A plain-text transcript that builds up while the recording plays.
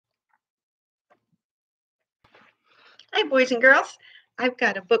Hi, boys and girls. I've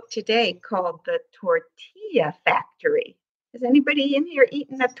got a book today called The Tortilla Factory. Has anybody in here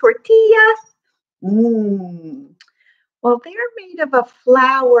eaten a tortilla? Mmm. Well, they're made of a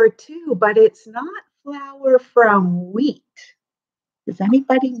flour too, but it's not flour from wheat. Does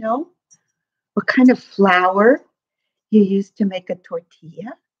anybody know what kind of flour you use to make a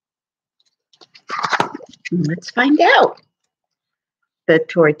tortilla? Let's find out. The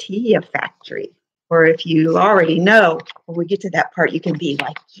Tortilla Factory. Or if you already know, when we get to that part, you can be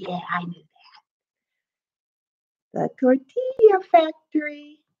like, yeah, I knew that. The Tortilla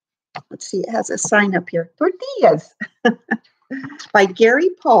Factory. Let's see, it has a sign up here. Tortillas by Gary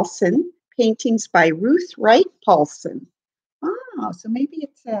Paulson. Paintings by Ruth Wright Paulson. Oh, so maybe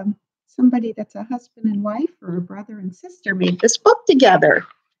it's somebody that's a husband and wife or a brother and sister made this book together.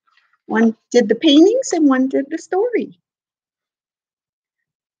 One did the paintings and one did the story.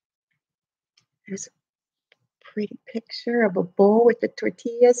 There's a pretty picture of a bowl with the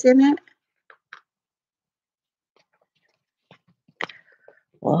tortillas in it.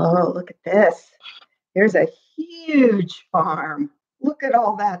 Whoa, look at this. There's a huge farm. Look at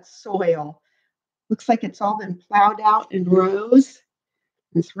all that soil. Looks like it's all been plowed out in rows.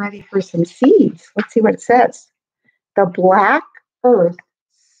 It's ready for some seeds. Let's see what it says. The black earth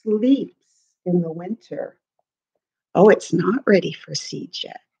sleeps in the winter. Oh, it's not ready for seeds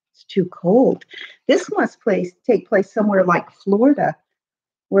yet. It's too cold. This must take place somewhere like Florida,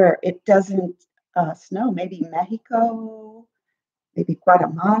 where it doesn't snow. Maybe Mexico, maybe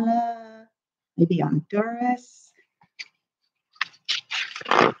Guatemala, maybe Honduras.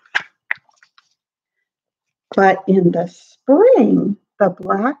 But in the spring, the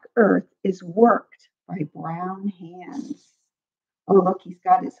black earth is worked by brown hands. Oh, look, he's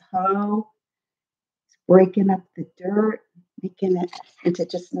got his hoe. He's breaking up the dirt, making it into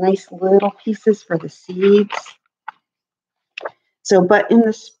just nice little pieces for the seeds. So, but in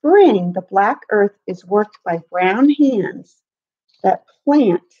the spring, the black earth is worked by brown hands that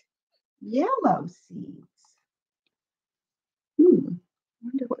plant yellow seeds. I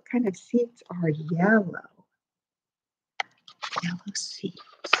wonder what kind of seeds are yellow. Yellow seeds,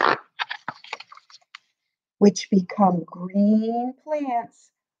 which become green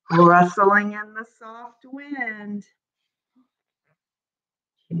plants rustling in the soft wind.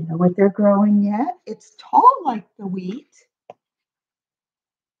 Do you know what they're growing yet? It's tall like the wheat.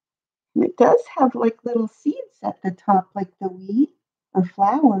 And it does have like little seeds at the top like the wheat or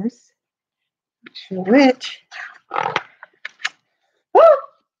flowers. Not sure which. Oh,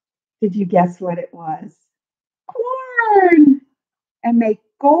 did you guess what it was? Corn! And make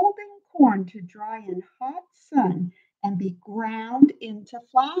golden corn to dry in hot sun and be ground into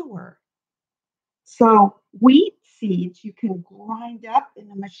flour. So wheat seeds you can grind up in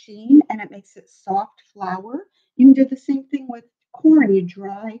a machine and it makes it soft flour. You can do the same thing with corn. You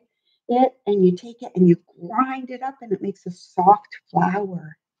dry it and you take it and you grind it up and it makes a soft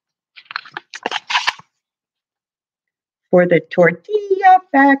flour. For the Tortilla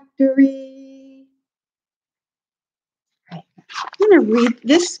Factory. I'm going to read.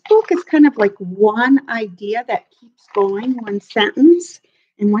 This book is kind of like one idea that keeps going, one sentence.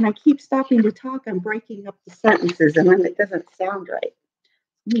 And when I keep stopping to talk, I'm breaking up the sentences and then it doesn't sound right.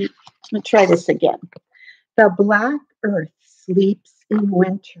 I'm going to try this again. The black earth sleeps in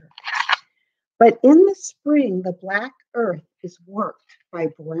winter, but in the spring, the black earth is worked by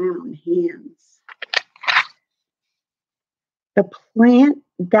brown hands. The plant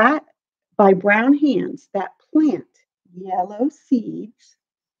that by brown hands that plant yellow seeds,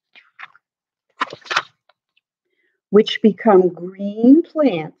 which become green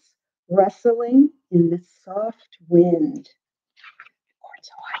plants rustling in the soft wind. Corn's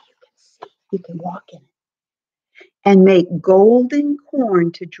so high you can see, you can walk in it. And make golden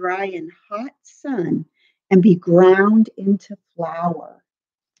corn to dry in hot sun and be ground into flour.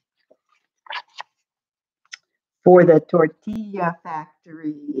 For the Tortilla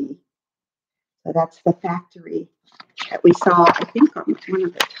Factory. So that's the factory that we saw, I think, on one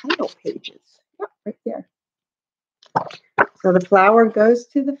of the title pages. Yep, right there. So the flour goes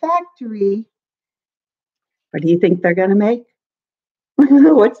to the factory. What do you think they're going to make?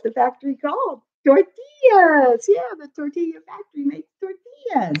 What's the factory called? Tortillas. Yeah, the Tortilla Factory makes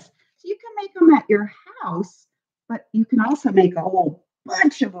tortillas. So you can make them at your house, but you can also make a whole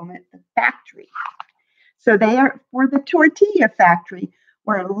bunch of them at the factory. So they are for the Tortilla Factory,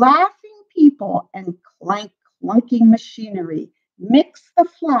 where laughing people and clunking machinery mix the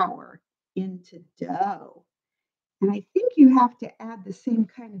flour into dough. And I think you have to add the same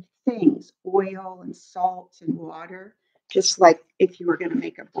kind of things, oil and salt and water, just like if you were going to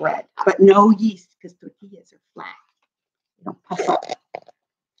make a bread, but no yeast because tortillas are flat. You don't puff up.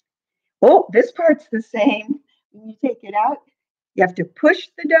 Oh, this part's the same. When you take it out, you have to push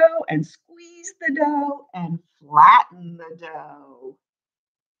the dough and squeeze the dough and flatten the dough.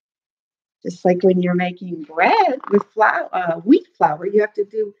 Just like when you're making bread with wheat flour, you have to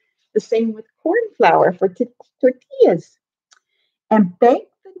do the same with corn flour for tortillas. And bake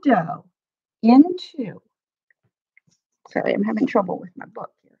the dough into, sorry, I'm having trouble with my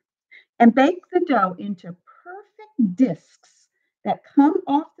book here. And bake the dough into perfect discs that come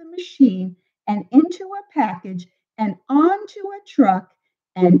off the machine and into a package and onto a truck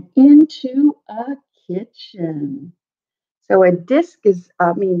and into a kitchen. So a disc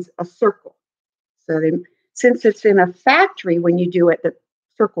means a circle. So since it's in a factory, when you do it, the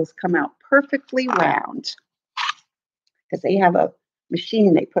circles come out perfectly round because they have a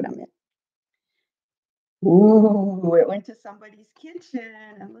machine they put them in. Ooh, it went to somebody's kitchen,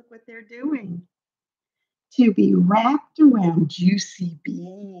 and look what they're doing. To be wrapped around juicy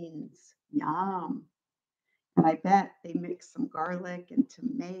beans. Yum. And I bet they mix some garlic and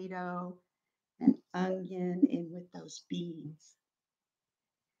tomato and onion in with those beans.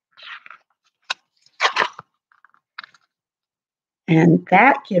 And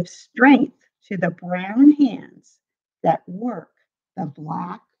that gives strength to the brown hands that work the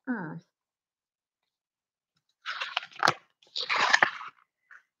black earth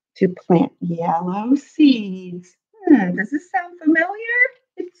to plant yellow seeds. Does this sound familiar?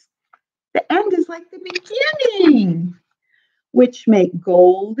 The end is like the beginning, which make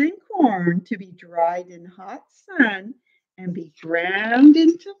golden corn to be dried in hot sun and be ground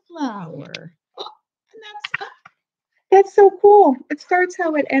into flour. Oh, and that's so cool. It starts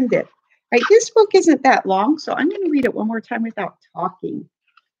how it ended. Right, this book isn't that long, so I'm going to read it one more time without talking.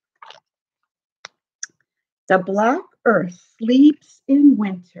 The black earth sleeps in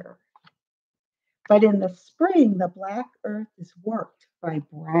winter, but in the spring, the black earth is worked by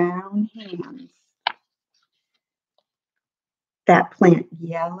brown hands that plant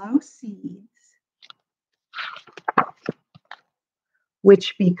yellow seeds,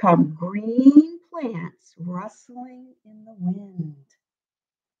 which become green plants rustling in the wind.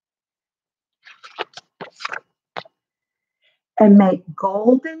 And make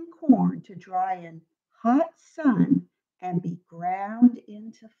golden corn to dry in hot sun and be ground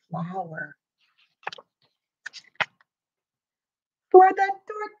into flour. For the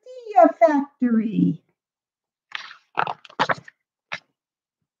tortilla factory,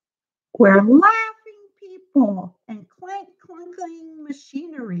 where laughing people and clank-clunking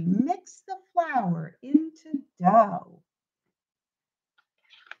machinery mix the flour into dough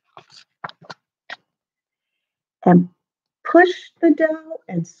and push the dough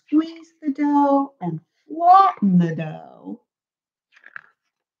and squeeze the dough and flatten the dough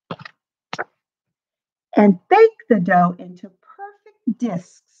and bake the dough into perfect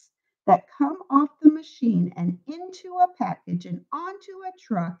discs that come off the machine and into a package and onto a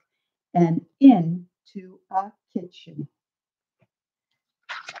truck and into a kitchen.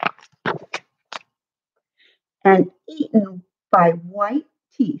 And eaten by white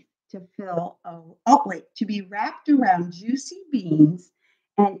teeth to be wrapped around juicy beans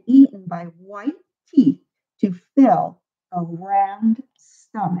and eaten by white teeth to fill a round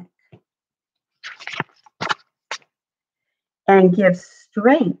stomach. And give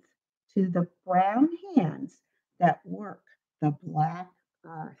strength to the brown hands that work the black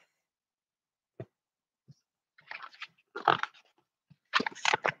earth.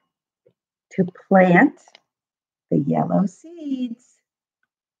 To plant the yellow seeds,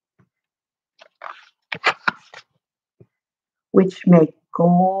 which make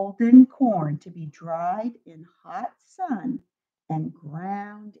golden corn to be dried in hot sun and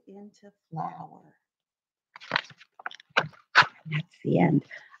ground into flour. And that's the end.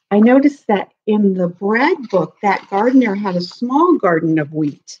 I noticed that in the bread book, that gardener had a small garden of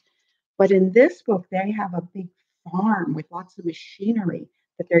wheat. But in this book, they have a big farm with lots of machinery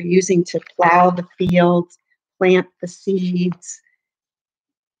that they're using to plow the fields, plant the seeds,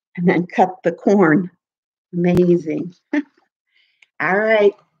 and then cut the corn. Amazing. All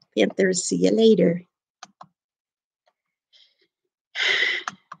right, Panthers, see you later.